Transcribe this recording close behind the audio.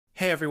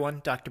Hey everyone,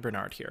 Dr.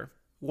 Bernard here.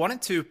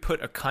 Wanted to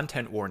put a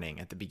content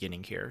warning at the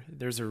beginning here.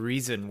 There's a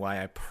reason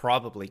why I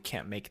probably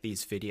can't make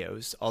these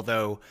videos,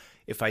 although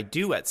if I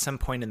do at some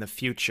point in the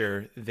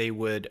future, they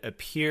would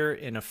appear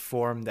in a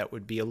form that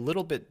would be a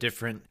little bit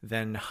different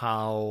than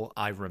how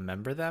I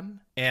remember them.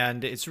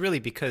 And it's really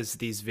because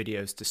these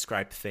videos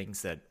describe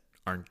things that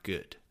aren't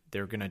good.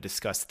 They're going to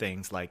discuss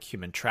things like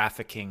human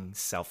trafficking,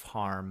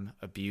 self-harm,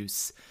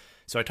 abuse.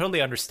 So I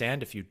totally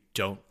understand if you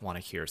don't want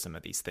to hear some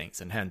of these things,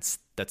 and hence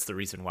that's the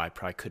reason why I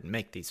probably couldn't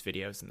make these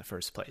videos in the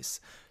first place.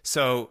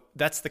 So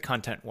that's the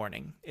content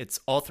warning. It's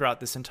all throughout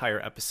this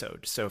entire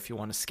episode. So if you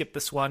want to skip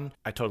this one,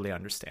 I totally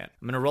understand.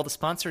 I'm going to roll the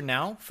sponsor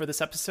now for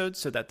this episode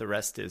so that the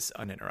rest is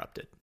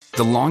uninterrupted.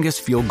 The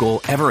longest field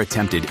goal ever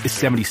attempted is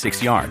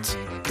 76 yards.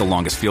 The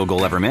longest field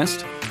goal ever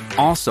missed?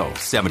 Also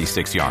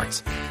 76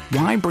 yards.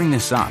 Why bring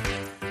this up?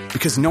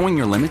 Because knowing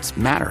your limits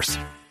matters,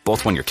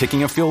 both when you're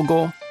kicking a field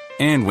goal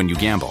and when you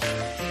gamble.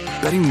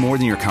 Betting more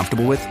than you're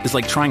comfortable with is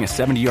like trying a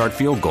 70-yard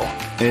field goal.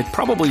 It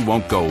probably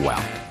won't go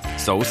well.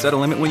 So set a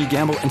limit when you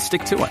gamble and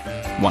stick to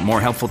it. Want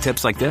more helpful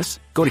tips like this?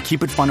 Go to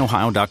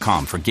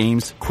keepitfunohio.com for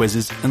games,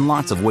 quizzes, and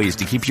lots of ways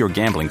to keep your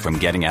gambling from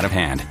getting out of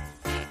hand.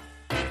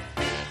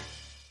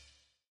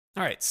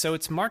 All right, so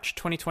it's March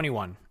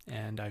 2021,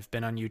 and I've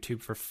been on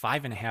YouTube for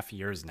 5.5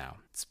 years now.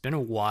 It's been a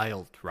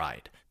wild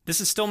ride. This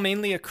is still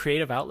mainly a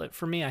creative outlet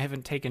for me. I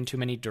haven't taken too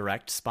many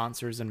direct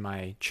sponsors in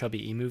my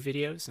Chubby Emu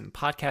videos, and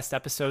podcast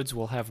episodes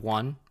will have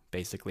one,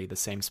 basically the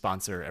same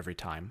sponsor every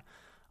time.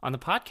 On the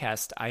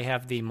podcast, I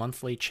have the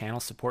monthly channel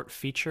support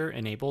feature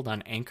enabled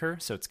on Anchor,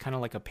 so it's kind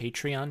of like a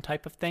Patreon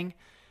type of thing.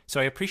 So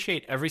I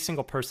appreciate every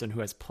single person who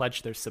has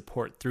pledged their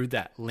support through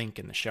that link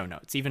in the show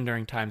notes, even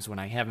during times when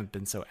I haven't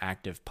been so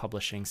active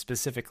publishing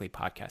specifically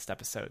podcast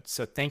episodes.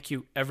 So thank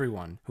you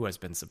everyone who has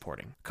been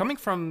supporting. Coming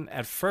from,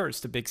 at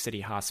first, a big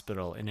city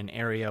hospital in an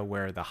area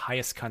where the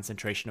highest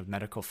concentration of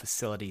medical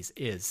facilities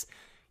is,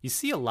 you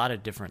see a lot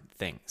of different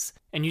things.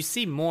 And you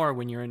see more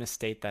when you're in a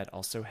state that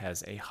also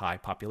has a high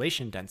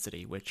population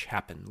density, which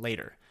happened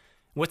later.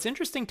 What's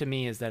interesting to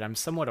me is that I'm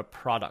somewhat a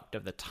product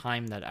of the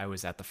time that I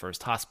was at the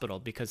first hospital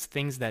because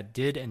things that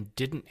did and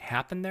didn't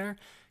happen there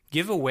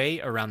give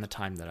away around the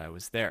time that I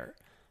was there.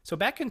 So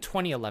back in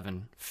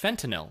 2011,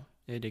 fentanyl,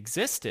 it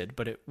existed,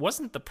 but it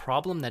wasn't the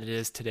problem that it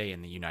is today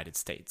in the United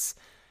States.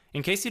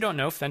 In case you don't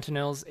know,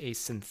 fentanyl is a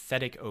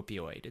synthetic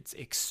opioid. It's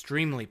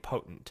extremely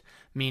potent,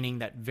 meaning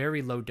that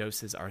very low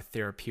doses are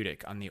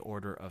therapeutic on the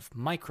order of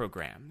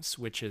micrograms,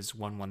 which is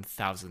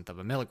 1/1000th of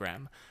a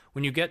milligram.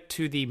 When you get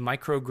to the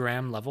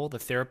microgram level, the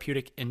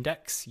therapeutic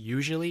index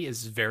usually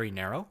is very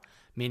narrow,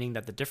 meaning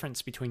that the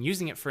difference between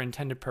using it for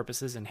intended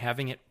purposes and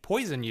having it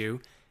poison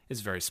you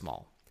is very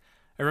small.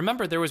 I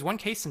remember there was one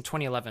case in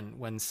 2011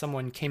 when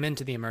someone came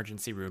into the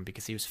emergency room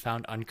because he was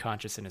found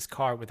unconscious in his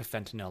car with a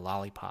fentanyl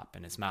lollipop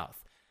in his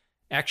mouth.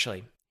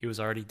 Actually, he was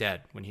already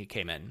dead when he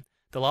came in.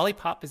 The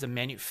lollipop is a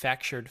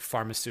manufactured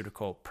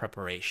pharmaceutical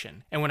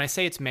preparation. And when I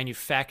say it's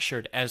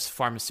manufactured as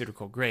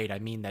pharmaceutical grade, I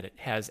mean that it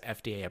has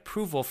FDA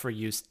approval for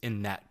use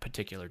in that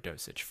particular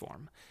dosage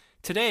form.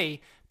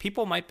 Today,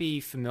 people might be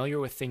familiar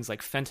with things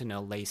like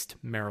fentanyl-laced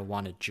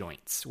marijuana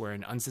joints, where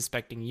an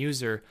unsuspecting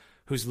user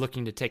who's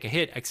looking to take a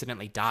hit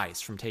accidentally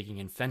dies from taking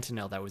in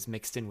fentanyl that was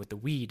mixed in with the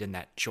weed in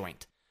that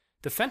joint.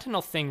 The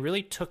fentanyl thing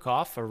really took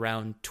off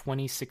around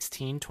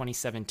 2016,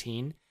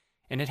 2017,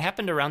 and it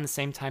happened around the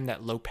same time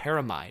that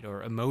loperamide,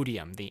 or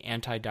Imodium, the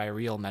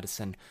anti-diarrheal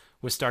medicine,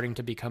 was starting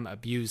to become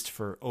abused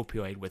for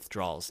opioid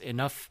withdrawals,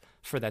 enough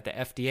for that the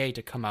FDA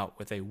to come out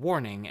with a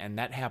warning, and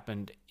that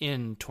happened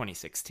in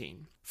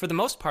 2016. For the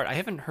most part, I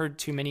haven't heard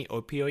too many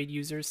opioid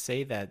users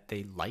say that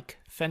they like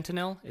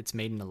fentanyl. It's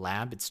made in a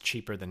lab, it's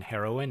cheaper than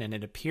heroin, and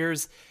it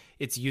appears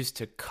it's used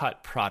to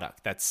cut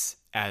product that's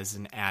as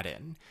an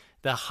add-in.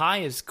 The high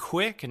is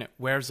quick and it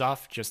wears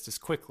off just as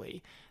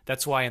quickly.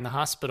 That's why in the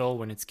hospital,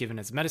 when it's given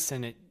as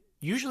medicine, it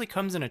usually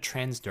comes in a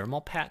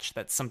transdermal patch.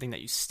 That's something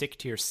that you stick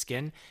to your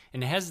skin,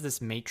 and it has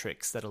this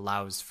matrix that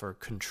allows for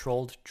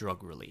controlled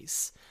drug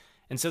release.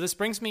 And so this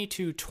brings me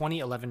to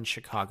 2011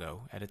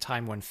 Chicago, at a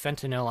time when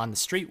fentanyl on the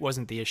street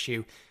wasn't the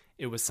issue,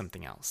 it was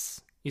something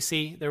else. You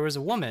see, there was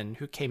a woman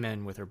who came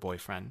in with her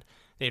boyfriend.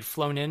 They had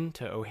flown in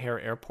to O'Hare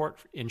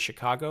Airport in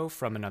Chicago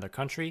from another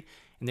country,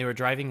 and they were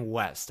driving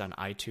west on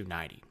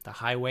I-290, the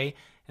highway,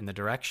 and the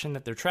direction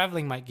that they're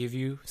traveling might give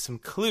you some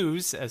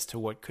clues as to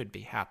what could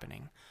be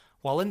happening.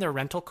 While in their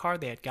rental car,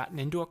 they had gotten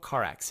into a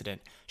car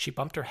accident. She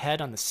bumped her head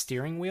on the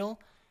steering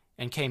wheel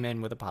and came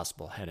in with a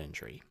possible head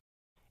injury.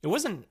 It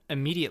wasn't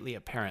immediately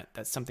apparent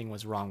that something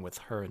was wrong with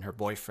her and her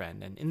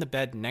boyfriend, and in the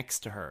bed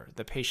next to her,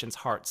 the patient's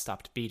heart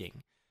stopped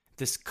beating.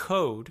 This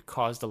code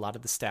caused a lot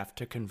of the staff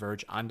to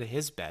converge onto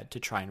his bed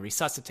to try and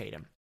resuscitate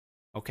him.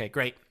 Okay,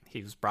 great.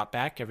 He was brought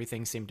back.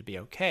 Everything seemed to be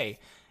okay,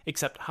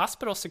 except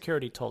hospital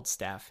security told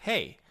staff,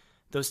 hey,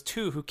 those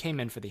two who came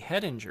in for the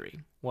head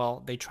injury,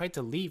 well, they tried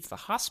to leave the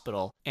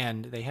hospital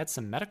and they had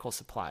some medical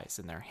supplies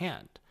in their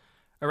hand.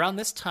 Around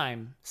this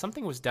time,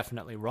 something was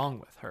definitely wrong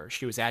with her.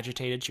 She was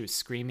agitated, she was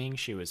screaming,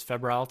 she was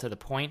febrile to the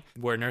point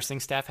where nursing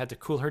staff had to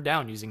cool her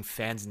down using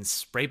fans and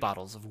spray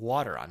bottles of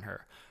water on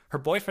her. Her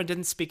boyfriend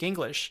didn't speak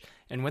English,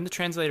 and when the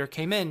translator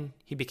came in,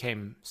 he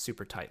became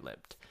super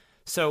tight-lipped.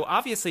 So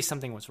obviously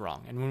something was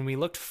wrong, and when we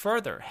looked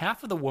further,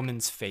 half of the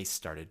woman's face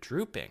started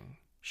drooping.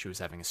 She was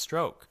having a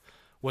stroke.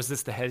 Was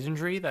this the head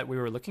injury that we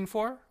were looking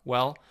for?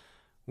 Well,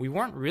 we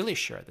weren't really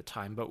sure at the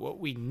time, but what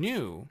we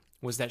knew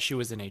was that she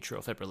was in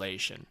atrial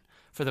fibrillation.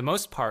 For the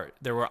most part,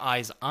 there were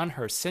eyes on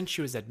her since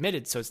she was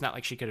admitted, so it's not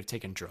like she could have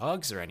taken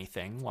drugs or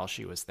anything while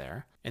she was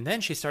there. And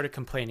then she started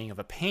complaining of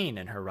a pain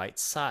in her right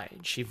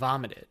side. She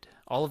vomited.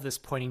 All of this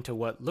pointing to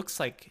what looks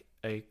like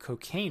a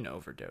cocaine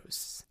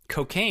overdose.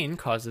 Cocaine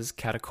causes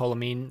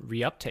catecholamine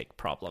reuptake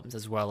problems,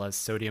 as well as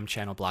sodium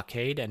channel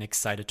blockade and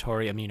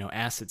excitatory amino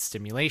acid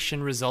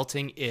stimulation,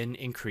 resulting in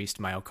increased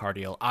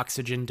myocardial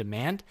oxygen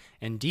demand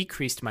and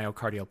decreased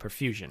myocardial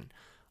perfusion.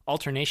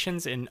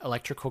 Alternations in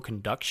electrical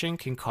conduction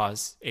can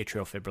cause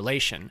atrial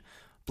fibrillation.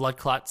 Blood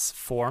clots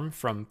form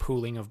from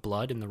pooling of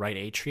blood in the right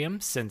atrium,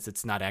 since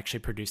it's not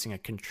actually producing a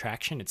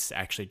contraction, it's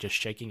actually just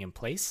shaking in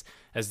place,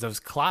 as those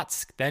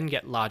clots then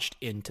get lodged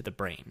into the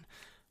brain.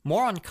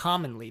 More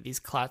uncommonly, these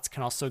clots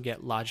can also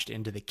get lodged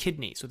into the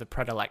kidneys with a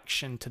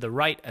predilection to the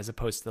right as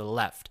opposed to the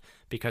left,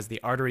 because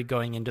the artery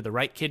going into the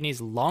right kidney is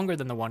longer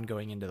than the one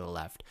going into the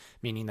left,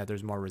 meaning that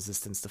there's more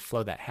resistance to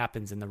flow that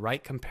happens in the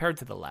right compared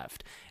to the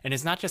left. And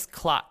it's not just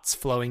clots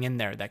flowing in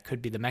there that could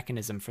be the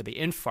mechanism for the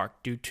infarct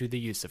due to the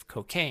use of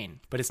cocaine,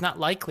 but it's not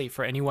likely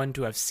for anyone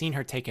to have seen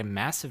her take a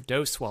massive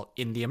dose while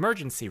in the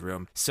emergency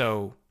room.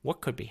 So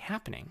what could be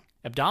happening?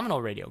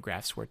 Abdominal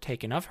radiographs were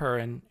taken of her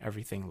and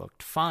everything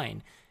looked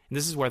fine.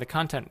 This is where the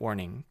content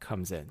warning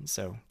comes in,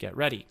 so get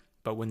ready.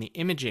 But when the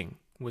imaging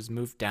was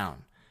moved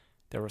down,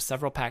 there were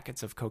several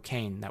packets of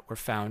cocaine that were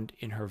found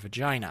in her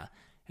vagina,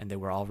 and they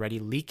were already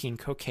leaking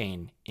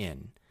cocaine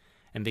in.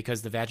 And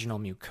because the vaginal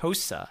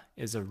mucosa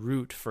is a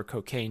route for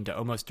cocaine to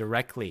almost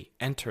directly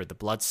enter the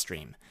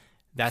bloodstream,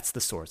 that's the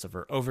source of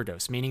her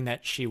overdose, meaning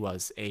that she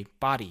was a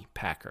body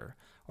packer,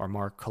 or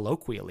more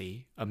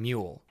colloquially, a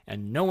mule.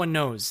 And no one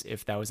knows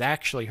if that was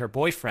actually her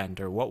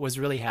boyfriend or what was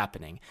really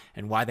happening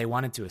and why they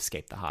wanted to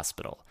escape the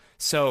hospital.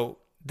 So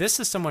this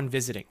is someone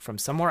visiting from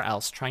somewhere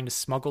else trying to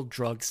smuggle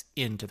drugs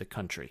into the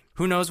country.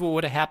 Who knows what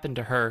would have happened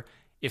to her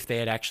if they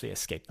had actually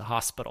escaped the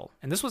hospital.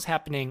 And this was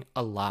happening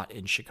a lot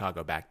in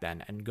Chicago back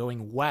then, and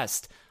going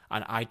west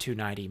on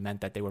I-290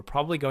 meant that they were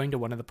probably going to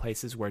one of the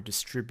places where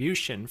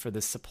distribution for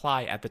the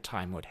supply at the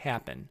time would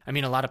happen. I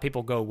mean, a lot of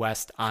people go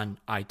west on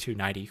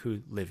I-290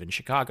 who live in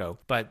Chicago,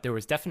 but there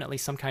was definitely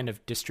some kind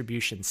of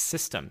distribution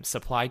system,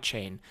 supply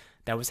chain,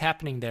 that was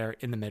happening there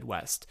in the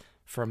Midwest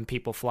from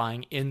people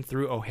flying in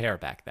through O'Hare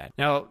back then.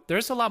 Now,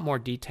 there's a lot more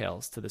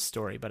details to the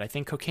story, but I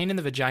think cocaine in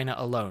the vagina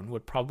alone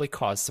would probably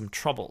cause some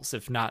troubles,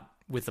 if not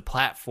with the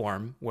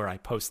platform where I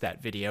post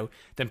that video,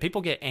 then people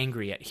get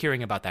angry at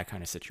hearing about that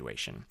kind of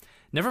situation.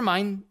 Never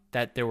mind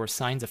that there were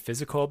signs of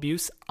physical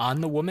abuse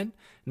on the woman.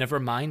 Never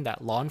mind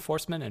that law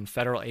enforcement and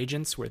federal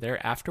agents were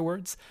there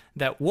afterwards.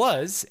 That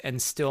was,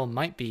 and still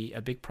might be,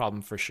 a big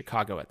problem for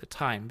Chicago at the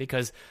time,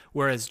 because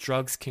whereas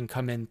drugs can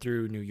come in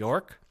through New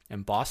York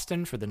and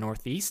Boston for the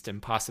Northeast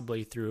and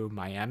possibly through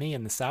Miami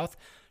in the South,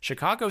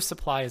 Chicago's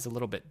supply is a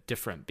little bit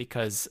different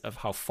because of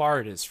how far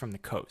it is from the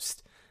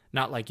coast.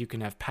 Not like you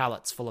can have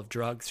pallets full of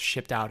drugs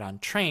shipped out on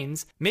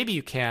trains. Maybe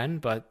you can,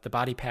 but the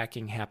body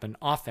packing happen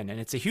often, and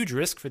it's a huge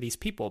risk for these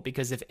people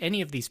because if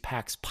any of these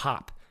packs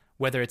pop,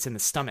 whether it's in the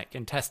stomach,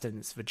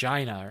 intestines,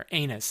 vagina, or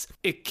anus,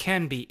 it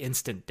can be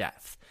instant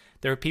death.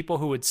 There are people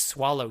who would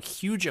swallow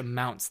huge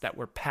amounts that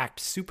were packed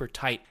super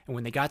tight, and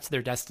when they got to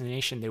their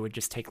destination, they would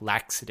just take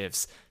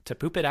laxatives to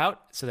poop it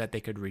out so that they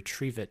could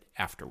retrieve it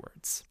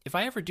afterwards. If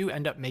I ever do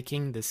end up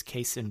making this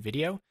case in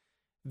video,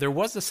 there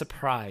was a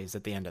surprise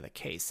at the end of the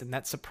case, and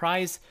that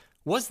surprise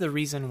was the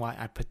reason why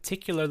I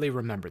particularly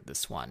remembered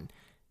this one.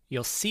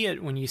 You'll see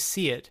it when you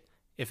see it,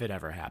 if it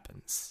ever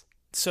happens.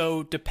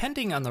 So,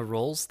 depending on the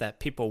roles that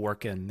people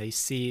work in, they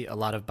see a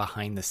lot of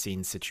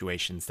behind-the-scenes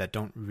situations that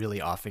don't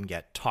really often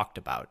get talked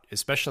about,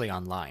 especially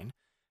online.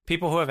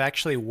 People who have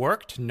actually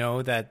worked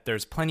know that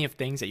there's plenty of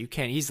things that you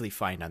can't easily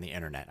find on the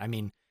internet. I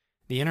mean,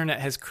 the internet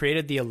has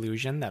created the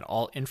illusion that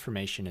all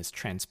information is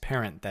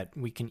transparent, that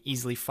we can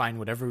easily find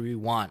whatever we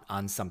want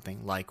on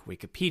something like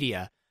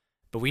Wikipedia,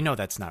 but we know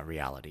that's not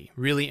reality.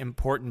 Really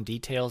important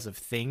details of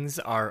things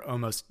are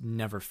almost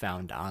never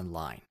found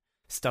online.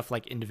 Stuff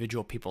like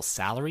individual people's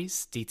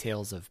salaries,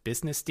 details of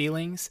business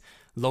dealings,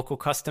 local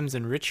customs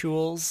and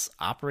rituals,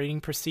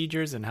 operating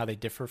procedures, and how they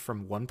differ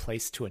from one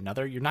place to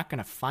another. You're not going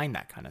to find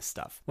that kind of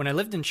stuff. When I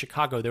lived in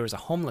Chicago, there was a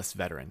homeless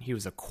veteran. He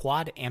was a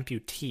quad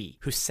amputee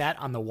who sat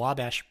on the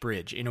Wabash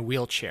Bridge in a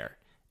wheelchair.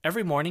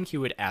 Every morning he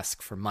would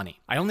ask for money.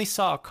 I only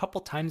saw a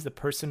couple times the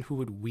person who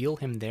would wheel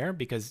him there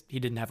because he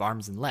didn't have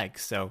arms and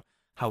legs, so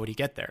how would he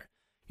get there?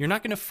 You're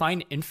not going to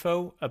find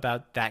info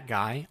about that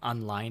guy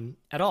online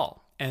at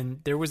all.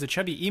 And there was a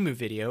Chubby Emu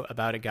video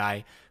about a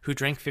guy who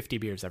drank 50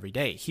 beers every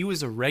day. He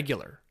was a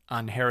regular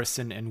on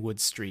Harrison and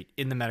Wood Street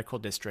in the medical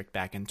district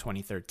back in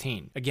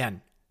 2013.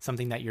 Again,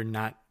 something that you're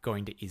not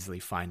going to easily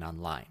find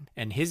online.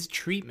 And his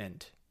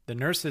treatment The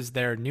nurses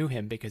there knew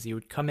him because he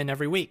would come in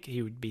every week.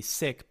 He would be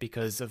sick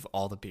because of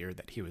all the beer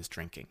that he was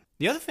drinking.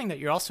 The other thing that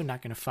you're also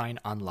not going to find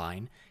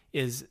online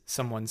is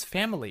someone's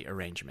family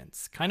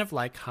arrangements, kind of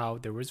like how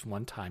there was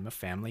one time a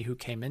family who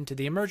came into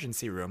the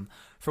emergency room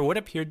for what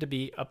appeared to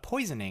be a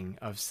poisoning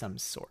of some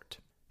sort.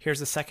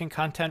 Here's a second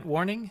content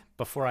warning.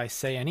 Before I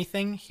say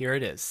anything, here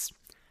it is.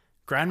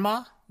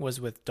 Grandma was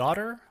with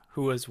daughter,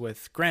 who was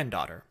with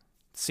granddaughter.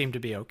 Seemed to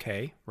be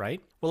okay,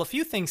 right? Well, a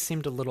few things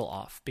seemed a little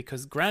off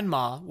because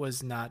grandma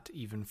was not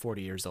even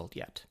 40 years old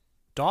yet.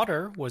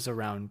 Daughter was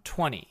around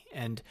 20,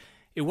 and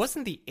it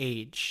wasn't the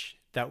age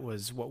that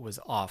was what was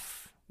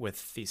off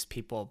with these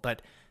people,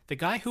 but the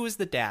guy who was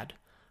the dad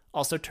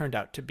also turned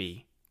out to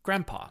be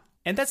grandpa.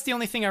 And that's the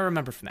only thing I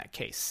remember from that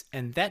case.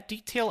 And that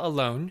detail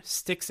alone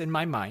sticks in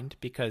my mind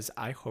because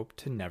I hope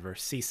to never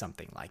see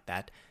something like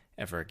that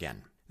ever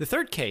again. The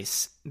third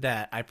case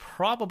that I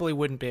probably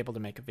wouldn't be able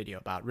to make a video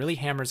about really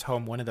hammers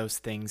home one of those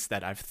things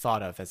that I've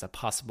thought of as a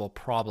possible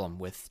problem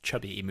with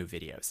Chubby Emu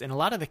videos. In a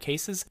lot of the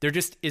cases, there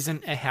just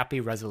isn't a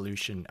happy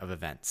resolution of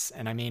events.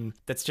 And I mean,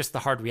 that's just the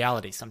hard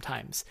reality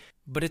sometimes.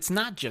 But it's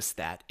not just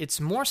that. It's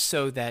more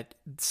so that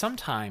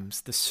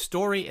sometimes the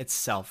story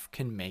itself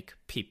can make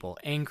people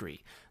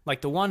angry. Like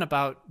the one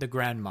about the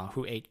grandma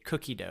who ate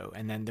cookie dough,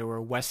 and then there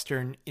were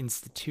Western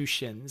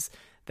institutions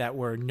that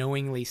were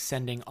knowingly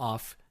sending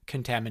off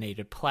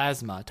contaminated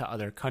plasma to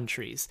other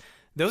countries.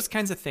 Those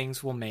kinds of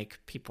things will make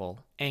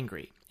people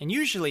angry. And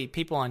usually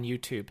people on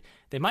YouTube,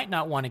 they might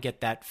not want to get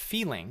that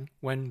feeling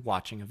when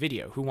watching a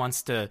video. Who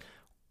wants to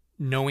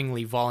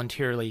knowingly,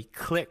 voluntarily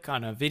click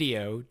on a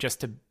video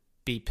just to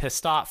be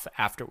pissed off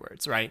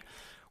afterwards, right?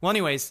 Well,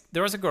 anyways,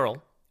 there was a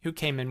girl who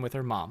came in with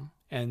her mom,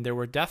 and there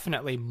were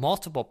definitely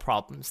multiple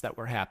problems that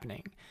were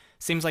happening.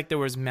 Seems like there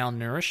was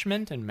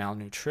malnourishment and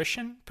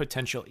malnutrition,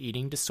 potential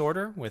eating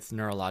disorder with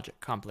neurologic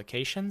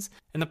complications,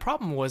 and the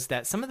problem was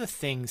that some of the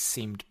things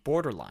seemed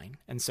borderline,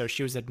 and so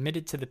she was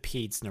admitted to the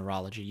peds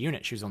neurology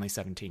unit. She was only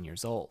 17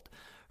 years old.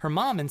 Her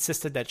mom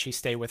insisted that she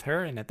stay with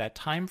her, and at that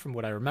time, from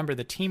what I remember,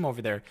 the team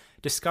over there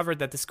discovered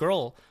that this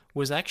girl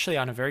was actually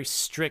on a very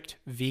strict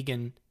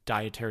vegan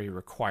dietary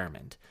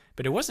requirement.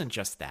 But it wasn't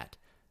just that.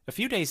 A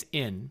few days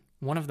in,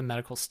 one of the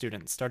medical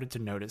students started to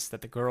notice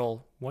that the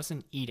girl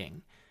wasn't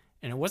eating.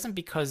 And it wasn't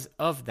because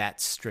of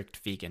that strict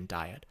vegan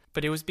diet,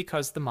 but it was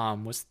because the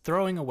mom was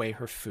throwing away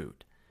her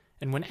food.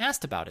 And when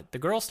asked about it, the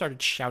girl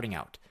started shouting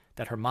out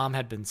that her mom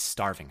had been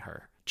starving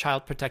her.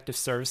 Child Protective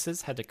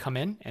Services had to come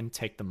in and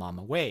take the mom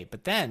away.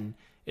 But then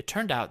it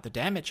turned out the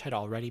damage had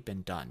already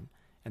been done,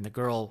 and the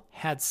girl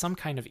had some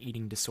kind of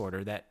eating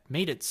disorder that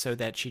made it so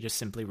that she just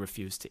simply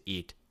refused to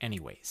eat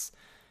anyways.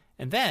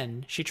 And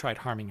then she tried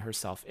harming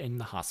herself in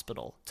the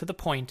hospital to the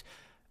point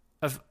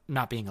of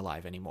not being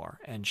alive anymore,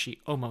 and she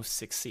almost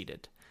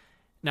succeeded.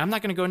 Now, I'm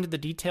not going to go into the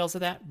details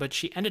of that, but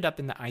she ended up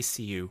in the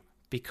ICU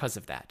because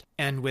of that.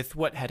 And with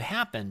what had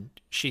happened,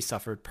 she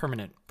suffered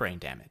permanent brain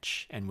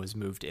damage and was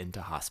moved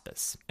into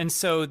hospice. And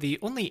so the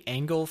only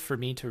angle for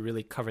me to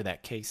really cover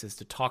that case is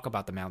to talk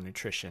about the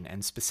malnutrition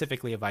and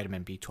specifically a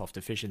vitamin B12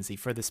 deficiency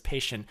for this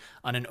patient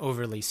on an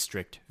overly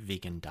strict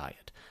vegan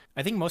diet.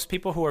 I think most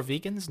people who are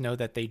vegans know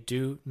that they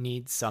do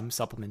need some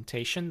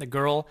supplementation. The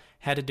girl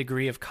had a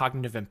degree of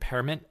cognitive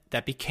impairment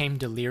that became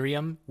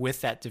delirium with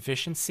that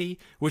deficiency,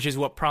 which is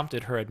what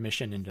prompted her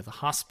admission into the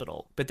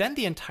hospital. But then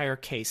the entire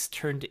case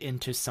turned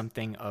into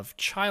something of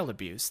child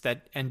abuse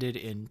that ended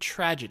in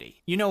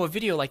tragedy. You know, a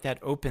video like that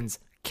opens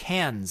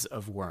cans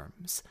of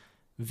worms.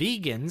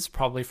 Vegans,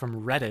 probably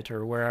from Reddit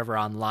or wherever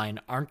online,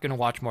 aren't going to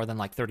watch more than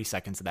like 30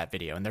 seconds of that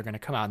video, and they're going to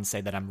come out and say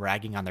that I'm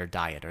ragging on their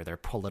diet or their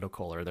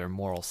political or their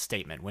moral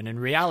statement, when in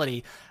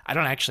reality, I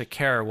don't actually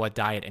care what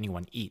diet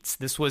anyone eats.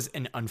 This was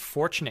an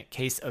unfortunate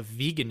case of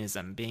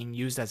veganism being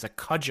used as a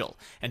cudgel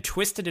and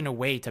twisted in a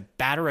way to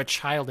batter a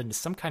child into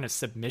some kind of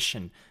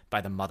submission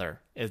by the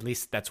mother. At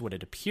least that's what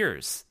it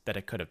appears that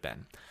it could have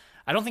been.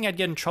 I don't think I'd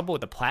get in trouble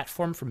with the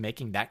platform for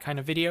making that kind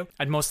of video.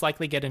 I'd most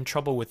likely get in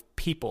trouble with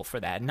people for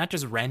that. And not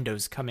just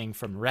randos coming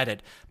from Reddit,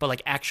 but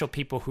like actual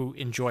people who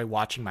enjoy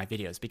watching my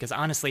videos. Because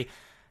honestly,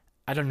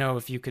 I don't know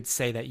if you could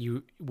say that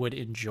you would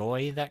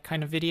enjoy that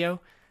kind of video.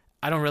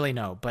 I don't really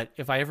know. But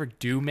if I ever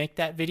do make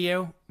that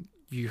video,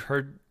 you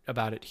heard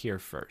about it here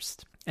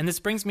first. And this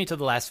brings me to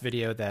the last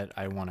video that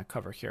I want to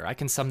cover here. I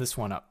can sum this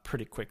one up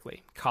pretty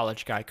quickly.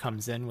 College guy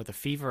comes in with a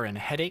fever and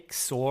a headache,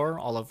 sore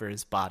all over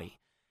his body.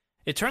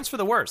 It turns for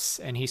the worse,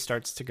 and he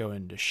starts to go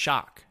into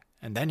shock,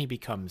 and then he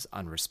becomes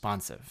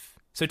unresponsive.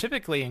 So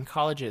typically in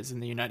colleges in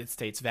the United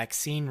States,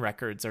 vaccine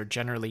records are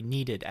generally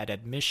needed at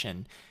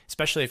admission,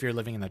 especially if you're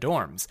living in the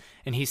dorms,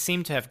 and he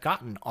seemed to have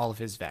gotten all of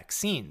his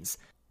vaccines.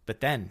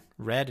 But then,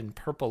 red and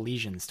purple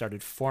lesions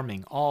started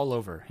forming all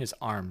over his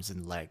arms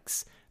and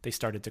legs. They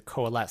started to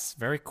coalesce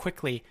very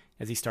quickly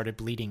as he started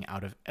bleeding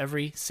out of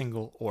every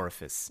single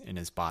orifice in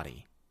his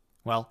body.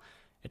 Well,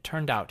 It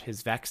turned out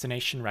his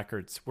vaccination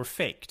records were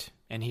faked,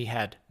 and he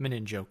had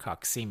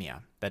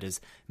meningococcemia. That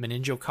is,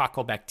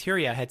 meningococcal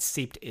bacteria had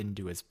seeped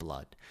into his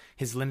blood.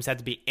 His limbs had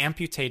to be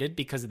amputated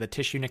because of the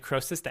tissue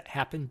necrosis that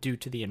happened due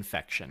to the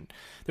infection.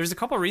 There's a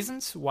couple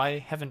reasons why I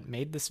haven't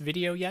made this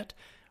video yet.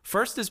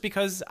 First is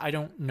because I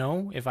don't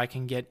know if I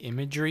can get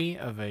imagery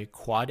of a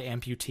quad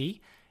amputee.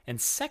 And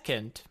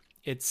second,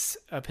 it's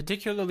a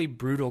particularly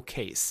brutal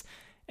case.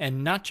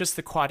 And not just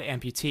the quad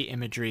amputee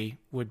imagery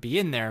would be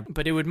in there,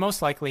 but it would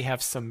most likely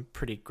have some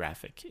pretty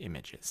graphic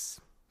images.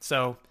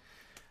 So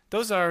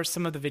those are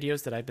some of the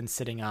videos that I've been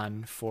sitting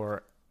on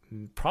for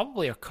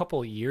probably a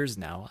couple years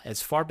now.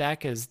 As far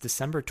back as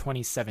December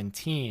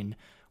 2017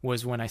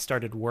 was when I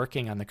started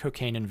working on the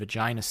cocaine and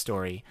vagina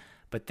story.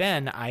 But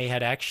then I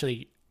had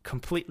actually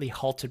completely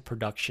halted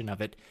production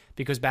of it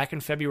because back in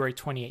February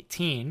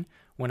 2018,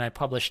 when I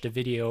published a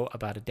video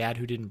about a dad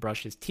who didn't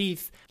brush his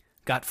teeth,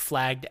 got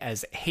flagged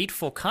as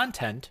hateful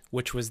content,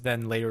 which was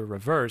then later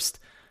reversed,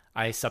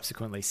 I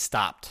subsequently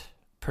stopped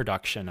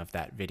production of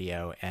that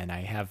video, and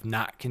I have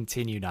not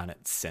continued on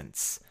it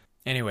since.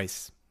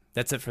 Anyways,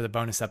 that's it for the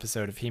bonus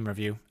episode of Heme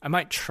Review. I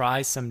might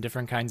try some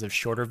different kinds of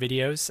shorter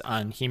videos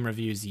on Heme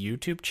Review's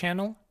YouTube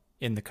channel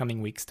in the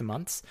coming weeks to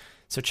months,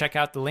 so check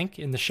out the link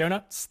in the show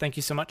notes. Thank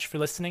you so much for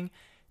listening.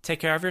 Take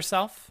care of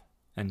yourself,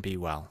 and be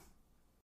well.